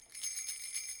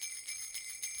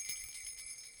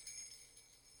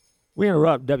We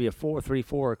interrupt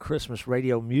W434 Christmas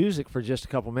radio music for just a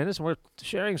couple minutes, and we're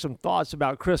sharing some thoughts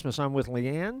about Christmas. I'm with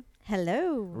Leanne,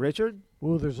 Hello. Richard,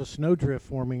 Well, there's a snowdrift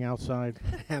forming outside.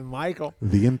 and Michael.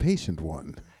 The impatient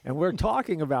one. And we're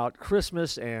talking about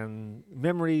Christmas and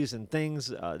memories and things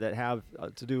that have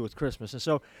to do with Christmas. And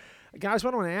so, guys,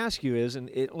 what I want to ask you is,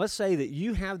 let's say that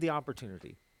you have the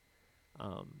opportunity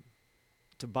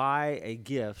to buy a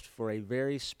gift for a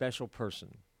very special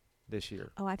person this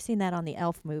year. Oh, I've seen that on the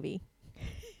Elf movie.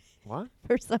 What?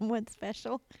 For someone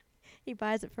special. He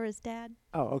buys it for his dad.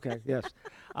 Oh, okay, yes.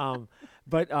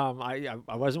 But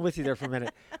I wasn't with you there for a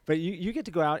minute. But you get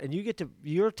to go out and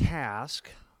you're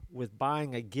tasked with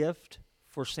buying a gift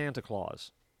for Santa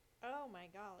Claus. Oh, my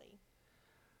golly.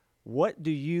 What do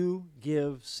you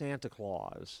give Santa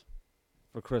Claus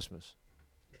for Christmas?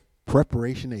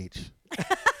 Preparation H.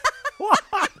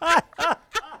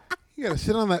 You got to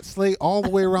sit on that sleigh all the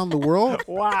way around the world?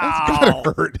 Wow. That's got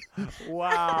to hurt.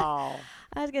 Wow.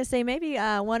 I was going to say maybe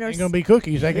one or Ain't going to be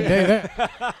cookies, I can tell you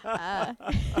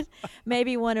that.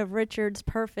 maybe one of Richard's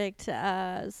perfect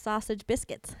sausage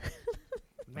biscuits.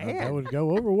 Man. That would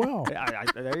go over well.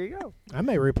 There you go. I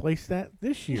may replace that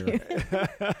this year.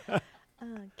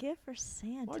 Gift for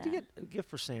Santa. What'd you get a gift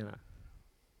for Santa?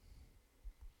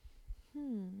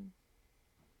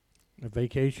 A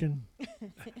vacation,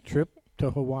 trip to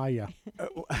Hawaii.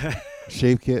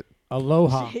 Shave kit.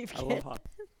 Aloha. Shave kit. Aloha.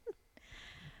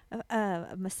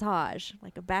 A massage,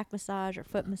 like a back massage or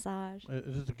foot massage.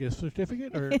 Is this a gift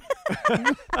certificate? Or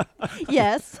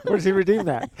Yes, Where does he redeem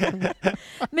that?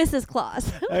 Mrs.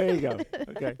 Claus. There you go.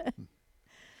 Okay.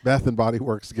 Bath and Body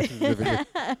Works gift certificate.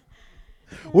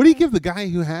 What do you give the guy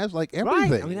who has like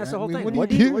everything? Right. I mean, that's the whole thing. What What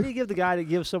do do you you give the guy that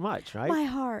gives so much, right? My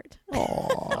heart.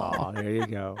 Oh, there you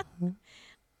go.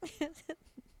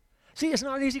 See, it's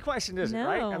not an easy question, is it?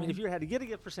 Right? I mean, No. if you had to get a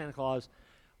gift for Santa Claus,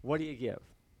 what do you give?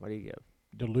 What do you give?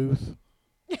 Duluth.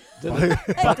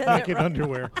 Bucket Bucket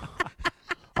underwear.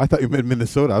 I thought you meant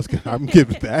Minnesota. I'm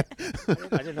giving that.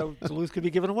 I didn't know Duluth could be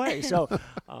given away. So,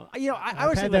 I I've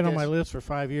would say had like that on this. my list for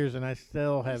 5 years, and I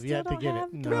still have still yet to don't get have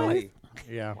it. Duluth? Really?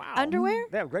 Yeah. Wow. Underwear?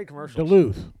 They have great commercials.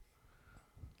 Duluth.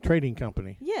 Trading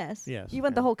company. Yes. Yes. You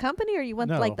want the whole company, or you want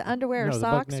No. like the underwear No, or the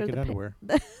buck socks or naked the underwear.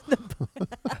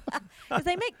 Because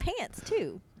they make pants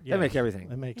too. They make everything.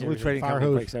 They make Duluth everything. Trading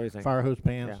Company makes everything. Fire hose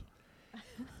pants.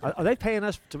 Are they paying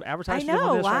us to advertise I for them on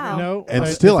know, this right wow. now? No. And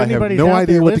but still, if I have anybody's no out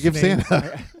idea there what to give listening-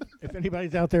 Santa. If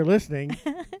anybody's out there listening,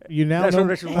 you now That's know what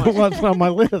Richard wants. what's on my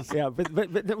list. Yeah, but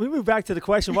we move back to the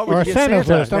question: what would Or you a give Santa's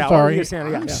Santa? list, I'm Yeah, what would sorry. you give Santa?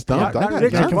 Yeah, I'm yeah. stumped. Not I got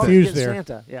Richard, confused what would you give there.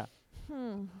 Santa? Yeah.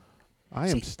 I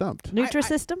am stumped.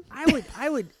 Nutrisystem? I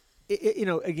would,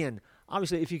 again,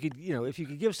 obviously, if you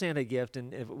could give Santa a gift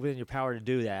and if within your power to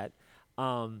do that,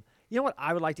 you know what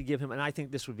I would like to give him, and I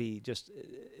think this would be just,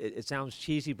 it sounds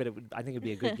cheesy, but I think it'd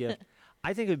be a good gift.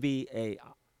 I think it'd be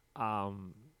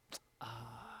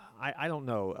I don't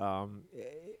know,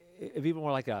 it'd be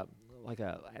more like an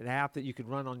app that you could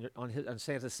run on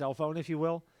Santa's cell phone, if you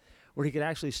will, where he could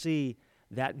actually see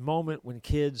that moment when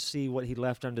kids see what he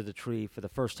left under the tree for the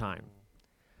first time.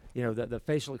 You know, the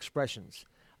facial expressions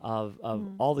of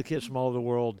all the kids from all over the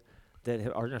world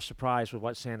that are surprised with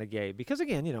what Santa gave. Because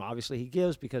again, obviously he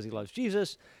gives because he loves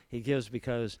Jesus. He gives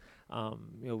because,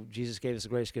 Jesus gave us the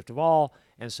greatest gift of all.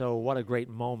 And so what a great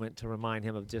moment to remind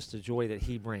him of just the joy that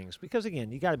he brings. Because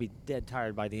again, you got to be dead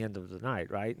tired by the end of the night,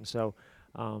 right? And so,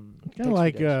 Kind of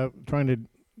like trying to.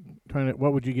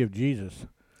 What would you give Jesus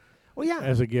well, yeah.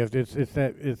 as a gift? It's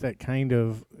that kind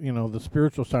of the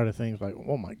spiritual side of things. Like,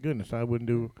 oh my goodness, I wouldn't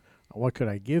do. What could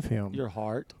I give him? Your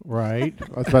heart. Right.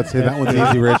 I was about to say that one's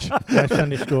easy, Rich. Nice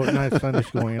Sunday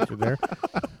school answer there.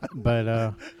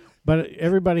 But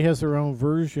everybody has their own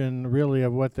version, really,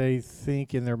 of what they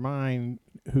think in their mind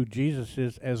who Jesus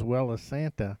is, as well as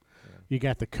Santa. Yeah. You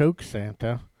got the Coke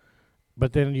Santa,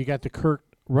 but then you got the Kurt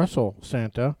Russell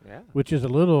Santa, Yeah. which is a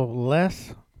little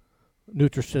less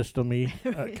Nutrisystem-y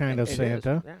kind of It is,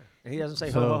 Santa. yeah. And he doesn't say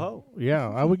So, ho, ho, ho. Yeah,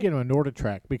 I would get him a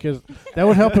NordicTrack because that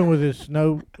would help him with his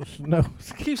snow.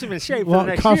 Keeps him in shape for Well, the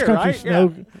next cross year, country right?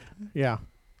 snow. Yeah.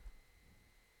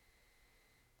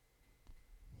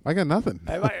 I got nothing.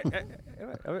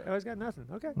 Everybody's got nothing.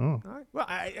 Okay. Oh. All right. Well,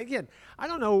 I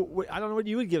don't know. I don't know what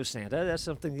you would give Santa. That's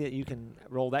something that you can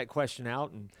roll that question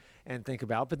out and think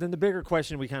about. But then the bigger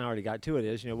question, we kind of already got to it,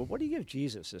 is, well, what do you give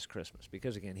Jesus this Christmas?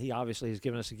 Because again, he obviously has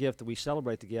given us a gift that we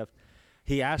celebrate the gift.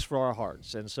 He asked for our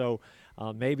hearts. And so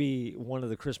maybe one of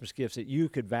the Christmas gifts that you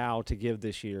could vow to give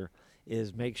this year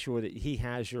is make sure that he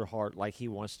has your heart like he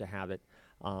wants to have it.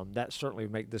 That certainly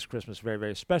would make this Christmas very,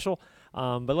 very special.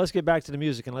 But let's get back to the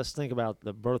music and let's think about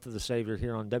the birth of the Savior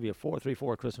here on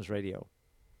W434 Christmas Radio.